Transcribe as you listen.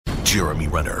Jeremy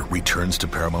Renner returns to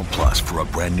Paramount Plus for a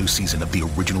brand new season of the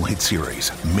original hit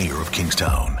series, Mayor of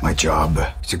Kingstown. My job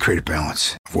is to create a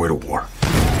balance, avoid a war.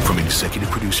 From executive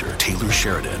producer Taylor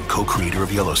Sheridan, co-creator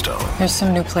of Yellowstone. There's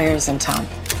some new players in town,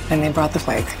 and they brought the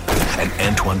plague. And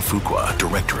Antoine Fuqua,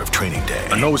 director of Training Day.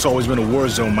 I know it's always been a war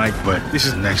zone, Mike, but this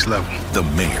is next level. The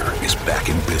Mayor is back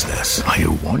in business. Are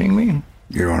you warning me?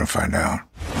 You don't want to find out.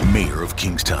 Mayor of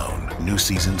Kingstown. New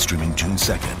season streaming June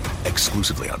 2nd,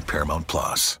 exclusively on Paramount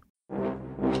Plus.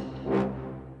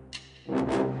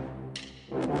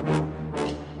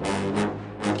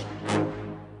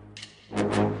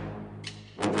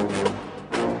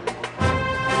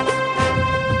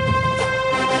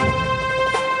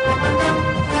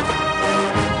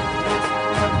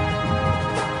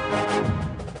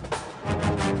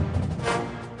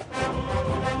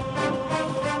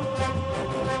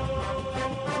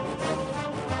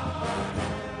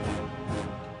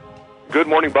 Good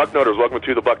morning, Bucknoters. Welcome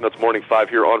to the Bucknuts Morning 5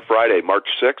 here on Friday, March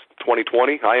 6th,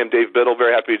 2020. I am Dave Biddle.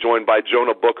 Very happy to be joined by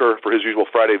Jonah Booker for his usual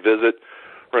Friday visit.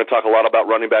 We're going to talk a lot about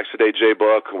running backs today, Jay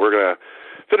Book. We're going to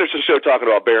finish the show talking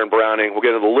about Baron Browning. We'll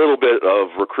get into a little bit of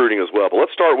recruiting as well. But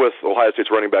let's start with Ohio State's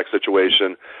running back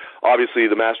situation. Obviously,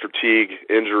 the Master Teague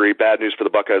injury, bad news for the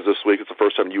Buckeyes this week. It's the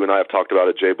first time you and I have talked about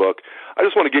it, Jay Book. I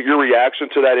just want to get your reaction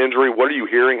to that injury. What are you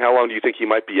hearing? How long do you think he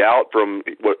might be out, from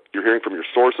what you're hearing from your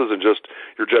sources, and just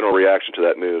your general reaction to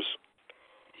that news?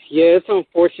 Yeah, it's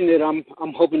unfortunate.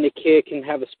 I'm hoping the kid can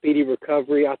have a speedy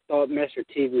recovery. I thought Master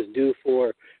Teague was due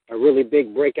for a really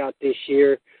big breakout this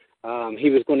year. He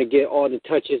was going to get all the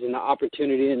touches and the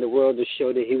opportunity in the world to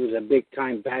show that he was a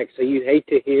big-time back. So you hate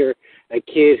to hear a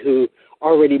kid who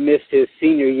already missed his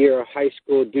senior year of high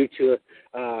school due to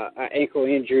an ankle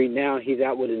injury. Now he's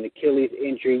out with an Achilles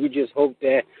injury. You just hope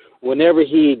that whenever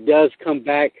he does come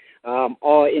back,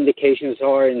 all indications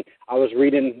are, and I was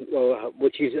reading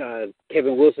what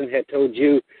Kevin Wilson had told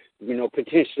you,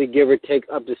 potentially give or take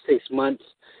up to 6 months.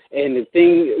 And the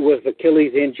thing with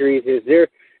Achilles injuries is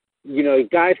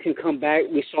guys can come back.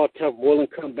 We saw Tuf Borland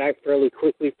come back fairly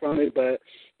quickly from it, but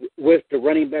with the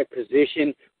running back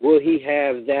position, will he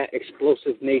have that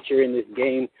explosive nature in this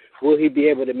game? Will he be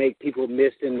able to make people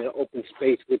miss in the open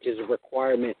space, which is a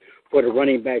requirement for the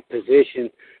running back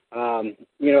position?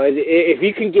 If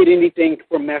you can get anything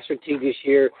from Master Teague this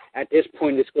year, at this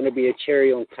point it's going to be a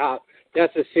cherry on top.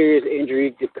 That's a serious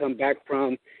injury to come back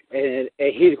from, and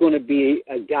he's going to be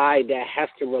a guy that has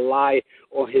to rely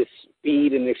on his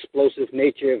speed and explosive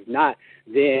nature. If not,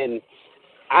 then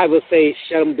I would say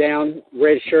shut him down,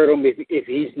 redshirt him if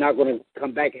he's not going to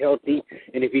come back healthy,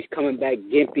 and if he's coming back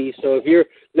gimpy. So if you're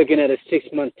looking at a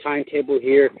 6-month timetable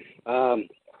here,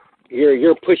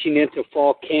 you're pushing into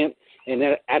fall camp, and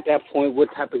at that point, what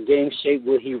type of game shape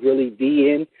will he really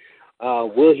be in?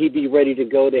 Will he be ready to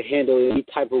go to handle any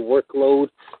type of workload?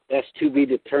 That's to be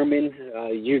determined.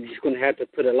 You're just going to have to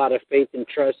put a lot of faith and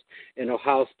trust in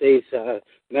Ohio State's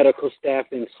medical staff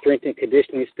and strength and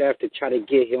conditioning staff to try to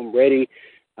get him ready.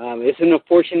 It's an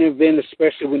unfortunate event,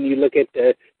 especially when you look at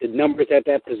the numbers at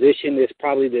that position. It's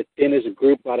probably the thinnest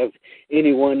group out of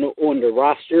anyone on the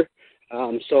roster.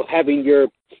 So having your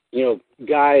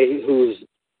guy who's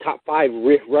top 5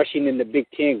 rushing in the Big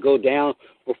Ten go down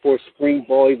before spring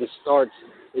ball even starts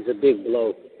is a big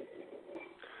blow.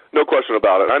 No question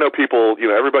about it. I know people,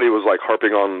 everybody was like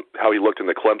harping on how he looked in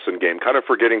the Clemson game, kind of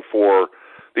forgetting for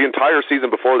the entire season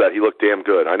before that he looked damn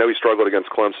good. I know he struggled against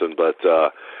Clemson, but,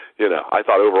 I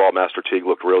thought overall Master Teague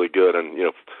looked really good. And,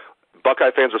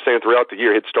 Buckeye fans were saying throughout the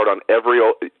year he'd start on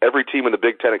every team in the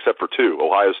Big Ten except for 2,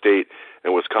 Ohio State and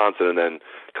Wisconsin. And then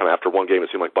kind of after one game, it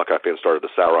seemed like Buckeye fans started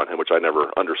to sour on him, which I never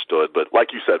understood. But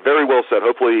like you said, very well said.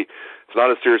 Hopefully it's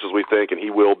not as serious as we think, and he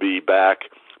will be back.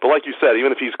 But like you said,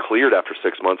 even if he's cleared after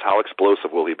 6 months, how explosive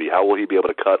will he be? How will he be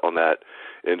able to cut on that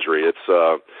injury? It's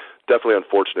definitely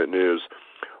unfortunate news.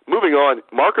 Moving on,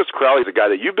 Marcus Crowley is a guy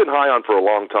that you've been high on for a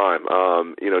long time,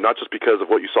 not just because of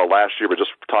what you saw last year, but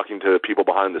just talking to people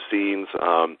behind the scenes.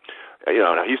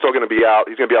 He's still going to be out.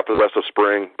 He's going to be out for the rest of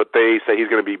spring, but they say he's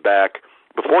going to be back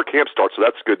before camp starts, so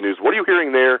that's good news. What are you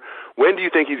hearing there? When do you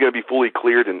think he's going to be fully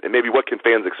cleared, and maybe what can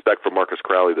fans expect from Marcus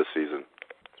Crowley this season?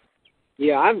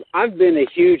 Yeah, I've been a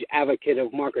huge advocate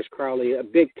of Marcus Crowley, a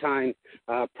big-time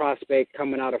prospect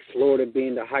coming out of Florida,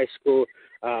 being the high school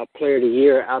player of the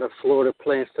year out of Florida,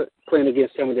 playing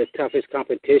against some of the toughest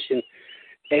competition.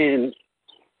 And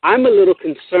I'm a little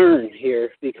concerned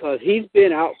here because he's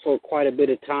been out for quite a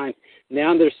bit of time.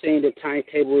 Now they're saying the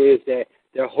timetable is that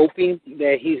they're hoping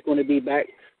that he's going to be back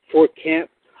for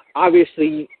camp.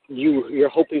 Obviously, you're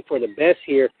hoping for the best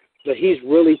here, but he's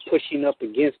really pushing up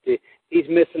against it. He's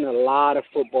missing a lot of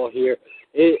football here.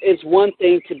 It's one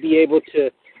thing to be able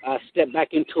to step back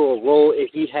into a role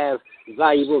if you have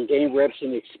valuable game reps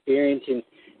and experience and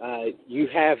you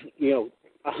have,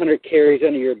 100 carries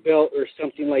under your belt or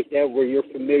something like that where you're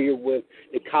familiar with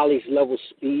the college level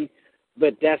speed.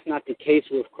 But that's not the case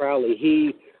with Crowley.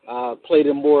 He played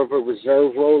in more of a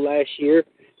reserve role last year,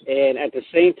 and at the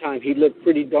same time, he looked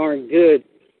pretty darn good.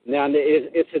 Now,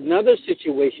 it's another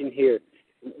situation here.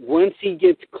 Once he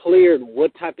gets cleared,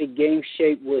 what type of game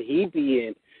shape will he be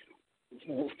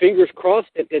in? Fingers crossed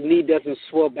that the knee doesn't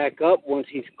swell back up once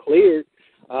he's cleared.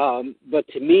 But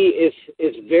to me,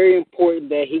 it's very important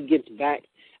that he gets back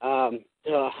to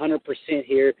 100%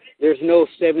 here. There's no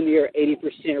 70 or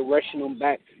 80% rushing him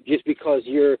back just because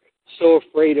you're so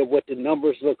afraid of what the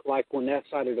numbers look like on that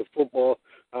side of the football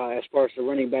as far as the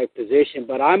running back position.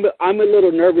 But I'm a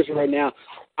little nervous right now.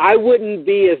 I wouldn't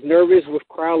be as nervous with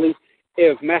Crowley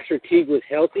if Master Teague was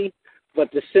healthy, but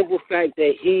the simple fact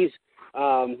that he's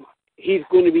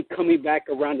going to be coming back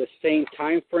around the same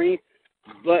time frame.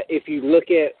 But if you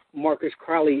look at Marcus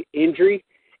Crowley's injury,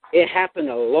 it happened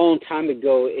a long time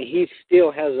ago, and he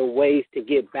still has a ways to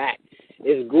get back.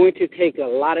 It's going to take a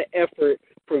lot of effort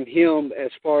from him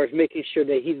as far as making sure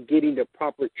that he's getting the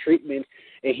proper treatment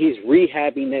and he's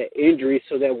rehabbing that injury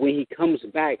so that when he comes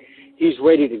back, he's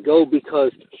ready to go.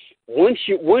 Because once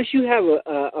you have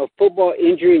a football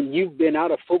injury and you've been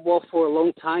out of football for a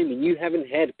long time and you haven't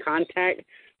had contact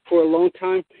for a long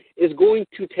time, it's going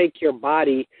to take your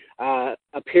body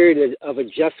a period of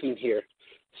adjustment here.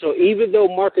 So even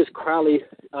though Marcus Crowley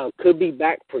could be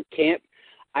back for camp,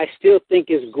 I still think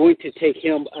it's going to take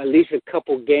him at least a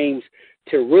couple games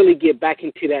to really get back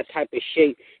into that type of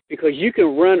shape, because you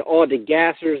can run all the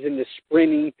gassers and the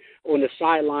sprinting on the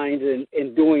sidelines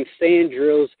and doing sand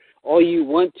drills all you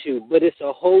want to, but it's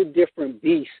a whole different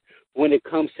beast when it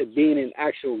comes to being in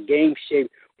actual game shape.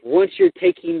 Once you're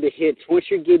taking the hits, once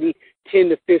you're getting 10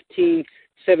 to 15,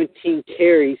 17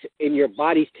 carries and your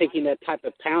body's taking that type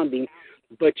of pounding,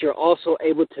 but you're also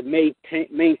able to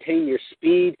maintain your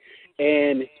speed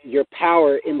and your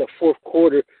power in the fourth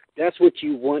quarter, that's what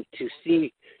you want to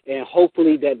see. And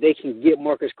hopefully that they can get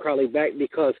Marcus Crowley back,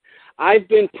 because I've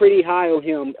been pretty high on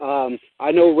him.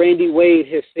 I know Randy Wade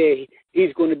has said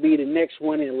he's going to be the next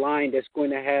one in line that's going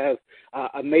to have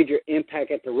a major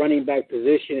impact at the running back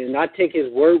position, and I take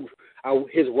his word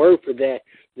for that.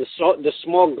 The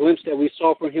small glimpse that we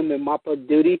saw from him in mop-up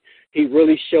duty, he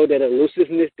really showed that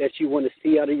elusiveness that you want to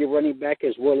see out of your running back,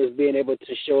 as well as being able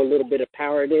to show a little bit of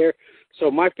power there. So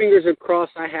my fingers are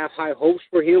crossed. I have high hopes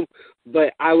for him,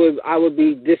 but I would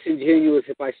be disingenuous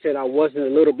if I said I wasn't a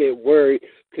little bit worried,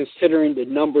 considering the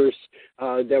numbers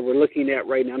that we're looking at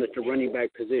right now at the running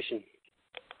back position.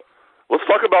 Let's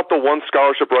talk about the one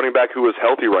scholarship running back who is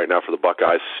healthy right now for the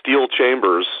Buckeyes, Steele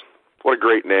Chambers. What a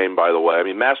great name, by the way. I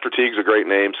mean, Master Teague's a great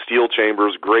name. Steele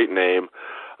Chambers, great name.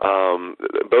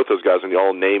 Both those guys in the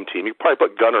all-name team. You could probably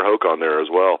put Gunnar Hoke on there as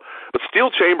well. But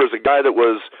Steele Chambers, a guy that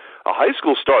was a high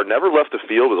school star, never left the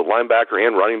field, was a linebacker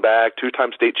and running back,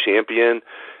 two-time state champion,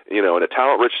 in a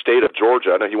talent-rich state of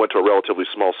Georgia. I know he went to a relatively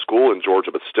small school in Georgia,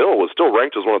 but was still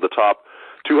ranked as one of the top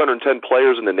 210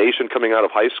 players in the nation coming out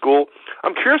of high school.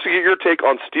 I'm curious to get your take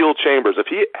on Steele Chambers. If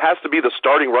he has to be the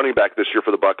starting running back this year for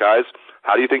the Buckeyes,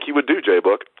 how do you think he would do, Jay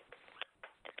Book?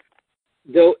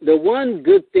 The one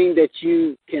good thing that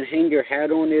you can hang your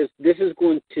hat on is this is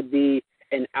going to be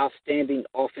an outstanding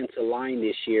offensive line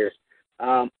this year.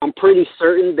 I'm pretty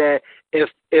certain that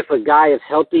if a guy is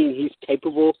healthy and he's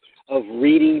capable of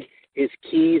reading his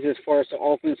keys as far as the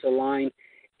offensive line,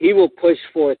 he will push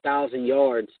for 1,000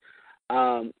 yards.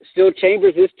 Steele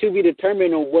Chambers is to be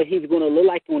determined on what he's going to look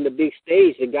like on the big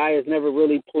stage. The guy has never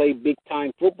really played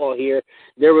big-time football here.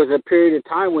 There was a period of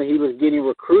time when he was getting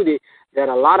recruited that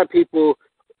a lot of people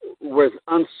was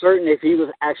uncertain if he was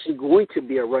actually going to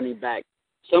be a running back.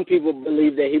 Some people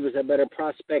believe that he was a better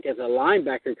prospect as a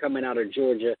linebacker coming out of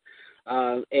Georgia.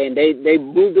 And they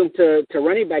moved him to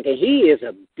running back, and he is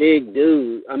a big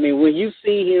dude. I mean, when you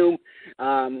see him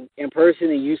in person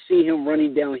and you see him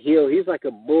running downhill, he's like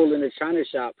a bull in a china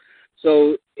shop.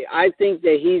 So I think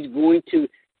that he's going to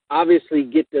obviously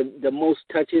get the most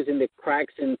touches in the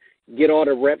cracks and get all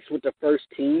the reps with the first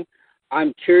team.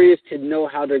 I'm curious to know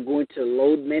how they're going to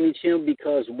load manage him,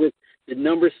 because with the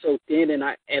numbers so thin, and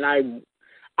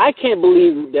I can't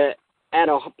believe that at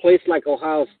a place like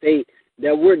Ohio State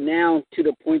that we're now to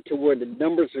the point to where the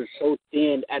numbers are so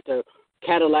thin at the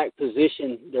Cadillac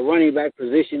position, the running back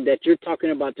position, that you're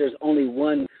talking about there's only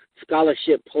one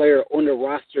scholarship player on the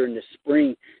roster in the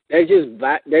spring. That just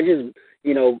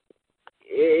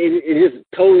it just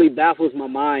totally baffles my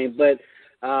mind. But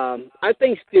I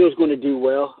think Steele's going to do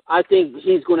well. I think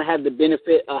he's going to have the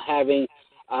benefit of having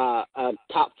a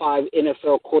top 5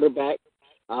 NFL quarterback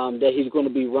that he's going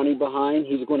to be running behind.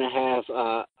 He's going to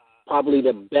have probably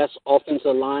the best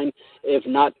offensive line, if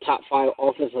not top 5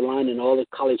 offensive line in all of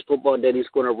college football that he's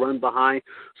going to run behind.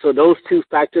 So those two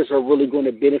factors are really going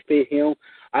to benefit him.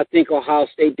 I think Ohio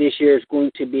State this year is going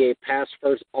to be a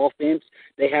pass-first offense.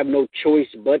 They have no choice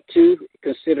but to,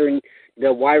 considering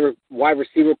the wide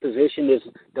receiver position is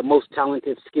the most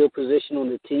talented skill position on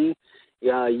the team.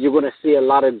 You're going to see a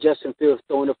lot of Justin Fields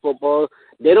throwing the football.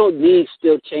 They don't need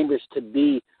Steele Chambers to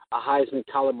be a Heisman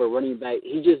caliber running back.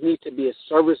 He just needs to be a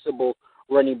serviceable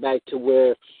running back to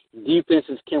where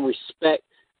defenses can respect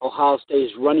Ohio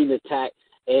State's running attack,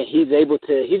 and he's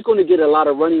going to get a lot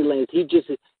of running lanes. He just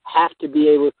have to be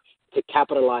able to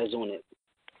capitalize on it.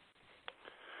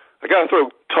 I got to throw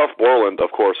Tough Borland,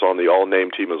 of course, on the all-name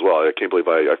team as well. I can't believe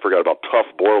I forgot about Tough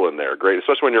Borland there. Great,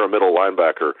 especially when you're a middle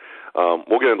linebacker.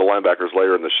 We'll get into linebackers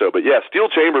later in the show. But, yeah, Steele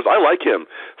Chambers, I like him.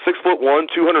 6'1",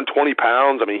 220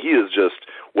 pounds. I mean, he is just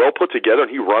well put together, and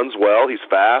he runs well. He's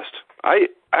fast. I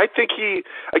think he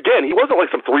wasn't like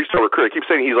some 3-star recruit. I keep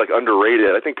saying he's like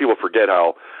underrated. I think people forget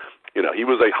how, he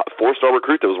was a 4-star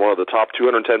recruit that was one of the top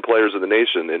 210 players in the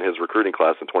nation in his recruiting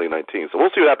class in 2019. So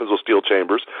we'll see what happens with Steele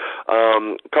Chambers.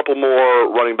 A couple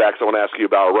more running backs I want to ask you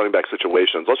about, running back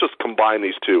situations. Let's just combine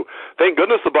these two. Thank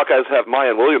goodness the Buckeyes have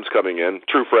Mayan Williams coming in,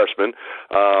 true freshman.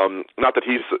 Not that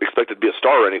he's expected to be a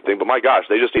star or anything, but my gosh,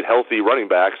 they just need healthy running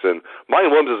backs. And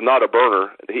Mayan Williams is not a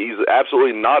burner. He's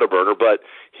absolutely not a burner, but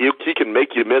he can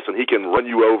make you miss and he can run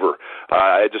you over.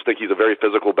 I just think he's a very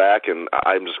physical back, and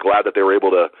I'm just glad that they were able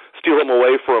to steal him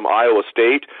away from Iowa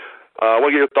State. I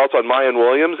want to get your thoughts on Mayan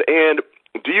Williams, and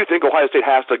do you think Ohio State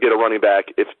has to get a running back,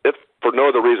 if for no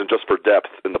other reason, just for depth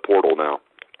in the portal now?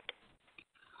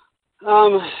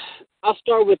 I'll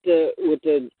start with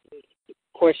the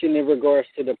question in regards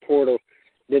to the portal.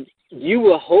 That you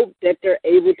will hope that they're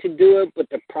able to do it, but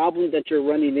the problem that you're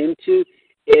running into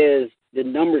is the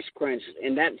numbers crunch,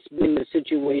 and that's been the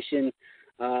situation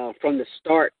from the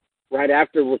start, right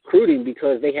after recruiting,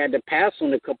 because they had to pass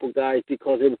on a couple guys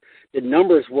because the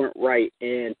numbers weren't right.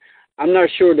 And I'm not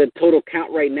sure the total count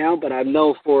right now, but I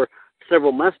know for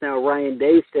several months now, Ryan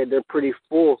Day said they're pretty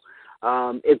full.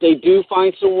 If they do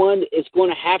find someone, it's going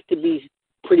to have to be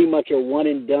pretty much a one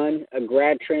and done, a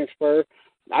grad transfer.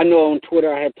 I know on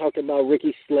Twitter I had talked about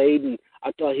Ricky Slade, and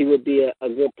I thought he would be a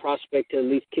good prospect to at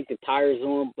least kick the tires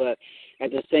on, but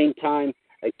at the same time,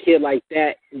 a kid like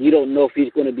that, you don't know if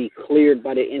he's going to be cleared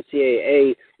by the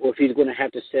NCAA or if he's going to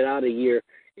have to sit out a year.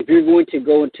 If you're going to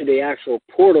go into the actual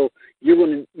portal, you're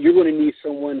going to need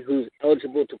someone who's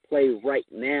eligible to play right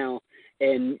now,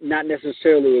 and not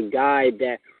necessarily a guy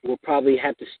that will probably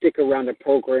have to stick around the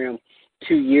program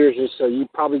 2 years or so. You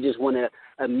probably just want an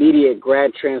immediate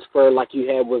grad transfer like you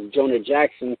had with Jonah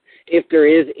Jackson, if there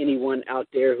is anyone out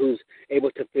there who's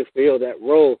able to fulfill that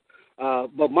role.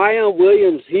 But Mayan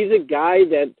Williams, he's a guy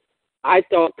that I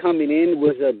thought coming in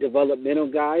was a developmental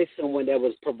guy, someone that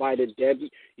was provided depth.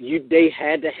 They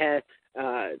had to have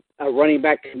a running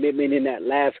back commitment in that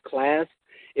last class.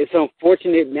 It's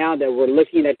unfortunate now that we're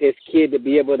looking at this kid to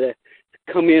be able to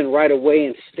come in right away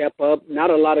and step up.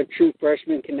 Not a lot of true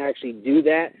freshmen can actually do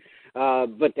that,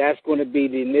 but that's going to be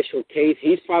the initial case.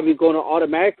 He's probably going to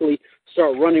automatically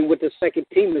start running with the second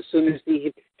team as soon as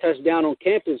he touches down on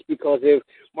campus, because if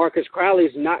Marcus Crowley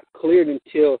is not cleared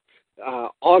until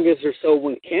August or so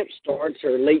when camp starts,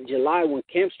 or late July when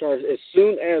camp starts, as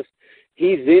soon as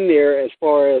he's in there, as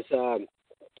far as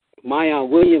Mayan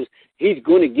Williams, he's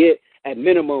going to get at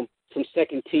minimum some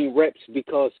second team reps,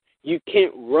 because you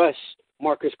can't rush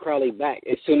Marcus Crowley back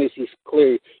as soon as he's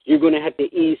cleared. You're going to have to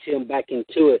ease him back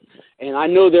into it. And I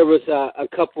know there was a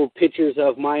couple of pictures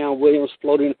of Mayan Williams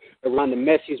floating around the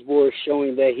message board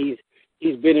showing that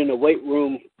he's been in the weight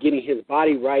room getting his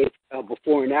body right,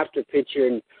 before and after picture,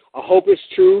 and I hope it's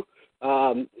true.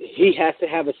 He has to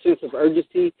have a sense of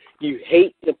urgency. You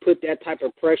hate to put that type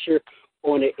of pressure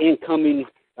on an incoming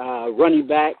running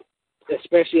back,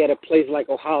 especially at a place like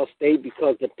Ohio State,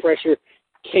 because the pressure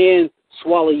can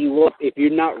swallow you up if you're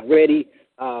not ready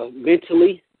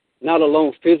mentally, not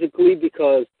alone physically,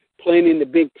 because playing in the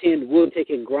Big Ten will take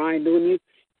a grind on you.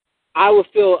 I would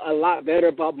feel a lot better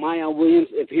about Mayan Williams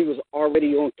if he was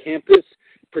already on campus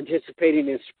participating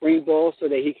in spring ball so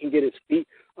that he can get his feet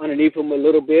underneath him a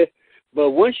little bit.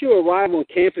 But once you arrive on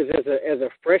campus as a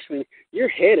freshman, your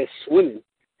head is swimming,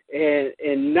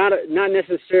 and not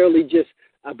necessarily just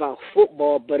about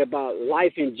football, but about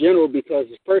life in general, because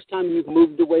it's the first time you've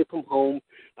moved away from home.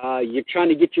 You're trying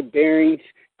to get your bearings.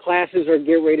 Classes are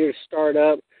getting ready to start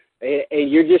up,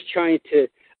 and you're just trying to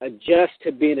adjust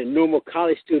to being a normal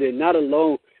college student, not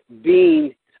alone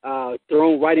being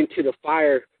thrown right into the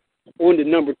fire on the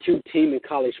number 2 team in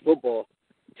college football.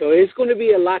 So it's going to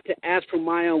be a lot to ask from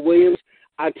Miyan Williams.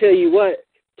 I tell you what,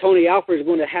 Tony Alford is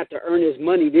going to have to earn his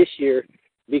money this year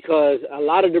because a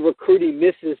lot of the recruiting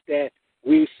misses that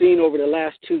we've seen over the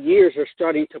last 2 years are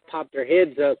starting to pop their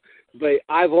heads up. But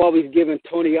I've always given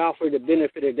Tony Alford the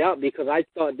benefit of the doubt because I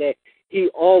thought that he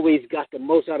always got the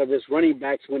most out of his running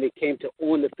backs when it came to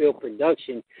on-the-field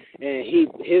production. And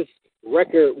his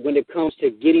record when it comes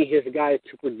to getting his guys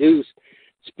to produce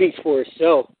speaks for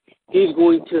itself. He's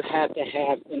going to have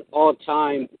an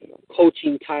all-time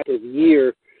coaching type of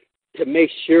year to make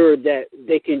sure that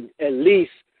they can at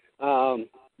least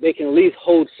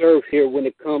hold serve here when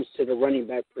it comes to the running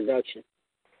back production.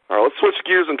 All right, let's switch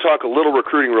gears and talk a little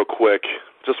recruiting real quick.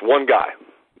 Just one guy,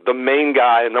 the main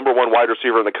guy, number 1 wide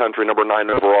receiver in the country, number 9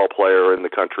 overall player in the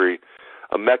country,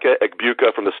 Emeka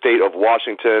Egbuka from the state of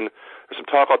Washington. There's some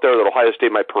talk out there that Ohio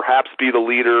State might perhaps be the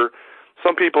leader.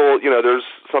 Some people, there's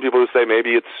some people who say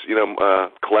maybe it's,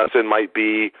 Clemson might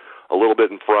be a little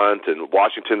bit in front and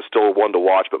Washington's still one to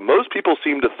watch. But most people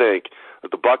seem to think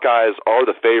that the Buckeyes are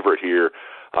the favorite here.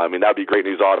 I mean, that would be great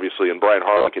news, obviously, and Brian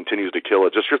Hartline continues to kill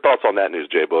it. Just your thoughts on that news,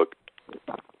 J-Book.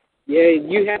 Yeah,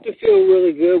 you have to feel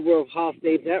really good where Ohio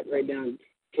State's at right now.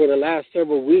 For the last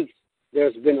several weeks,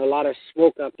 there's been a lot of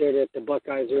smoke out there that the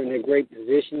Buckeyes are in a great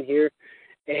position here.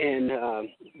 And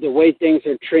the way things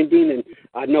are trending, and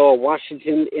I know a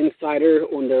Washington insider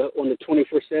on the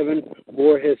 24/7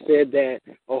 board has said that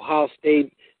Ohio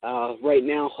State right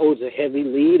now holds a heavy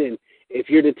lead, and if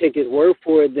you're to take his word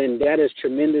for it, then that is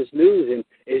tremendous news, and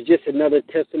it's just another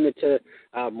testament to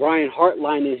Brian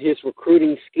Hartline and his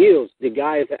recruiting skills. The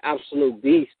guy is an absolute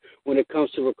beast when it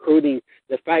comes to recruiting.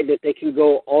 The fact that they can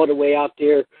go all the way out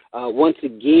there once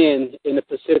again in the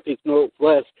Pacific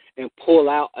Northwest and pull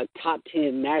out a top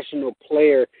 10 national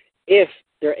player if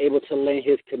they're able to land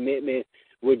his commitment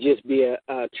would just be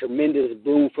a tremendous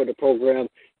boom for the program.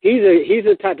 He's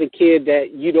the type of kid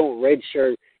that you don't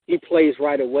redshirt. He plays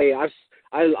right away.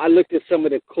 I looked at some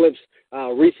of the clips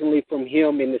recently from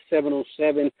him in the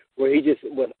 7-on-7 where he just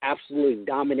was absolutely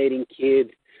dominating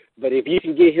kids. But if you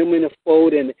can get him in the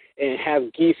fold and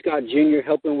have Guy Scott Jr.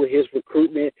 helping with his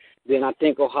recruitment, then I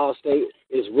think Ohio State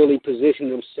is really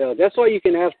positioning themselves. That's all you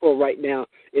can ask for right now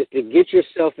is to get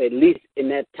yourself at least in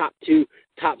that top 2,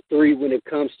 top 3 when it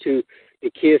comes to the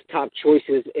kids' top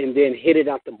choices, and then hit it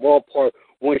out the ballpark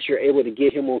once you're able to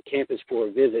get him on campus for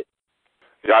a visit.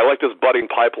 Yeah, I like this budding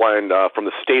pipeline from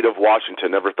the state of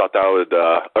Washington. Never thought that would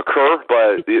occur,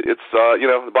 but it's,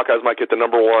 the Buckeyes might get the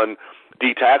number 1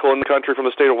 D tackle in the country from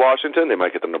the state of Washington. They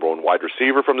might get the number 1 wide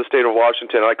receiver from the state of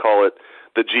Washington. I call it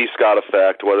the G. Scott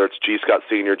effect, whether it's G. Scott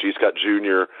Sr., G. Scott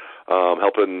Jr.,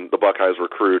 helping the Buckeyes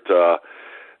recruit.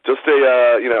 Just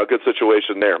a good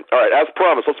situation there. All right, as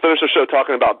promised, let's finish the show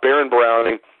talking about Baron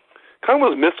Browning. Kind of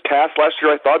was miscast last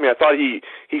year, I thought. I thought he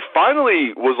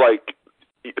finally was like,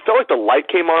 it felt like the light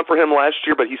came on for him last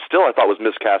year, but he still, I thought, was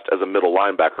miscast as a middle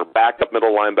linebacker, backup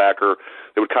middle linebacker.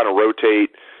 They would kind of rotate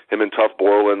him and Tough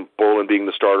Borland being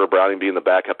the starter, Browning being the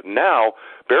backup. Now,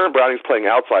 Baron Browning's playing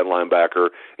outside linebacker.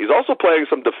 He's also playing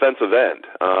some defensive end,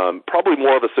 probably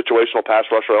more of a situational pass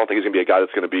rusher. I don't think he's going to be a guy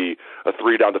that's going to be a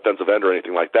 3-down defensive end or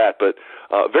anything like that, but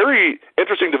very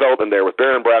interesting development there with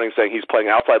Baron Browning saying he's playing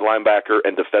outside linebacker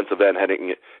and defensive end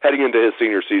heading into his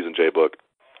senior season, J-Book.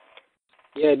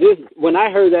 Yeah, when I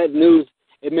heard that news,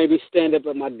 it made me stand up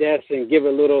at my desk and give a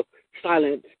little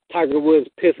silent Tiger Woods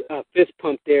fist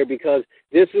pump there because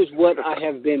this is what I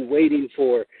have been waiting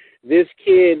for. This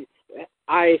kid,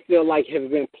 I feel like, has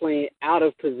been playing out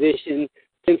of position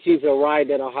since he's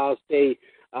arrived at Ohio State.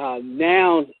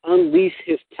 Now, unleash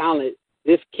his talent.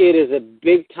 This kid is a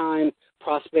big-time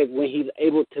prospect when he's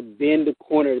able to bend the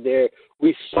corner there.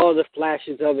 We saw the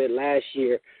flashes of it last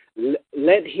year.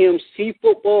 Let him see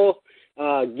football.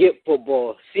 Get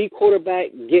football. See quarterback,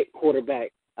 get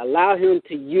quarterback. Allow him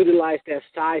to utilize that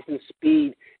size and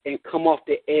speed and come off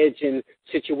the edge in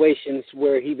situations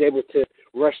where he's able to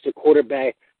rush the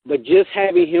quarterback. But just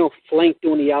having him flanked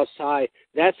on the outside,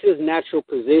 that's his natural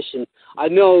position. I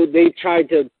know they tried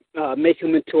to make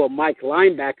him into a Mike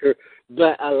linebacker,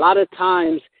 but a lot of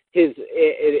times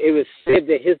it was said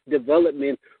that his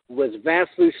development was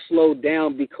vastly slowed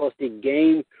down because the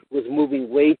game was moving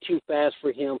way too fast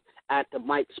for him at the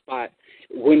Mike spot.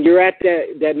 When you're at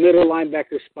that middle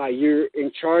linebacker spot, you're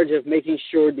in charge of making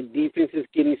sure the defense is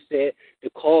getting set, the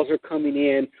calls are coming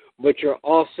in, but you're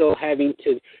also having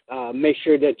to make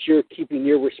sure that you're keeping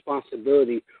your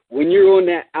responsibility. When you're on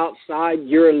that outside,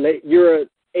 you're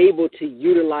able to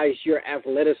utilize your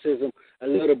athleticism a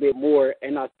little bit more,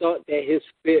 and I thought that his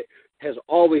fit has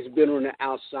always been on the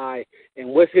outside,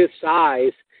 and with his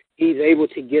size, He's able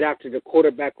to get after the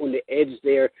quarterback on the edge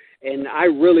there. And I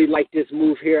really like this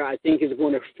move here. I think it's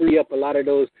going to free up a lot of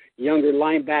those younger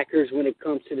linebackers when it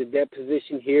comes to the depth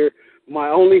position here. My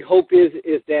only hope is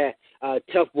that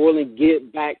Tuf Borland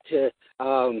get back to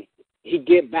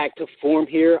form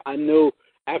here. I know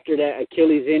after that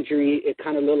Achilles injury, it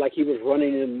kind of looked like he was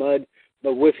running in the mud.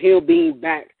 But with him being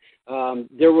back,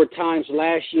 there were times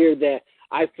last year that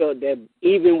I felt that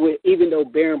even though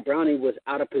Baron Browning was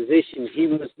out of position,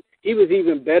 he was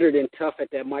even better than Tuf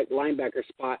at that Mike linebacker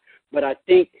spot. But I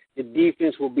think the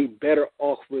defense will be better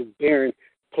off with Baron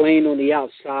playing on the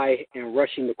outside and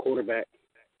rushing the quarterback.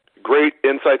 Great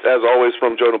insights, as always,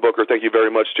 from Jonah Booker. Thank you very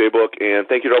much, J-Book. And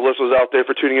thank you to our listeners out there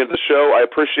for tuning into the show. I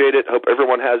appreciate it. Hope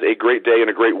everyone has a great day and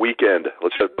a great weekend.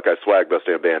 Let's check Buckeye Swag, best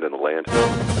damn band in the land.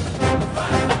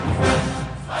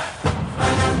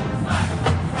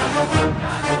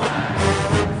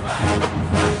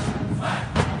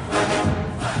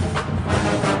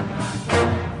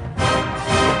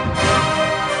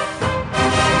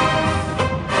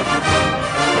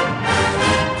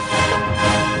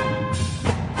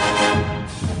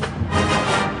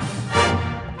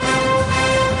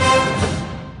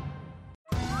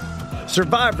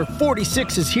 Survivor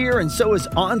 46 is here, and so is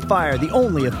On Fire, the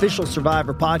only official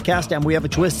Survivor podcast, and we have a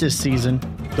twist this season.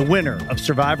 The winner of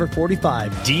Survivor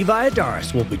 45, Dee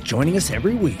Valladares, will be joining us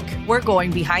every week. We're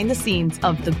going behind the scenes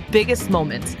of the biggest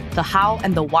moments, the how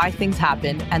and the why things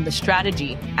happen, and the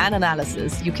strategy and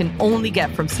analysis you can only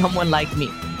get from someone like me,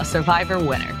 a Survivor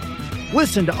winner.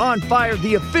 Listen to On Fire,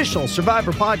 the official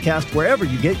Survivor podcast, wherever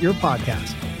you get your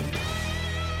podcasts.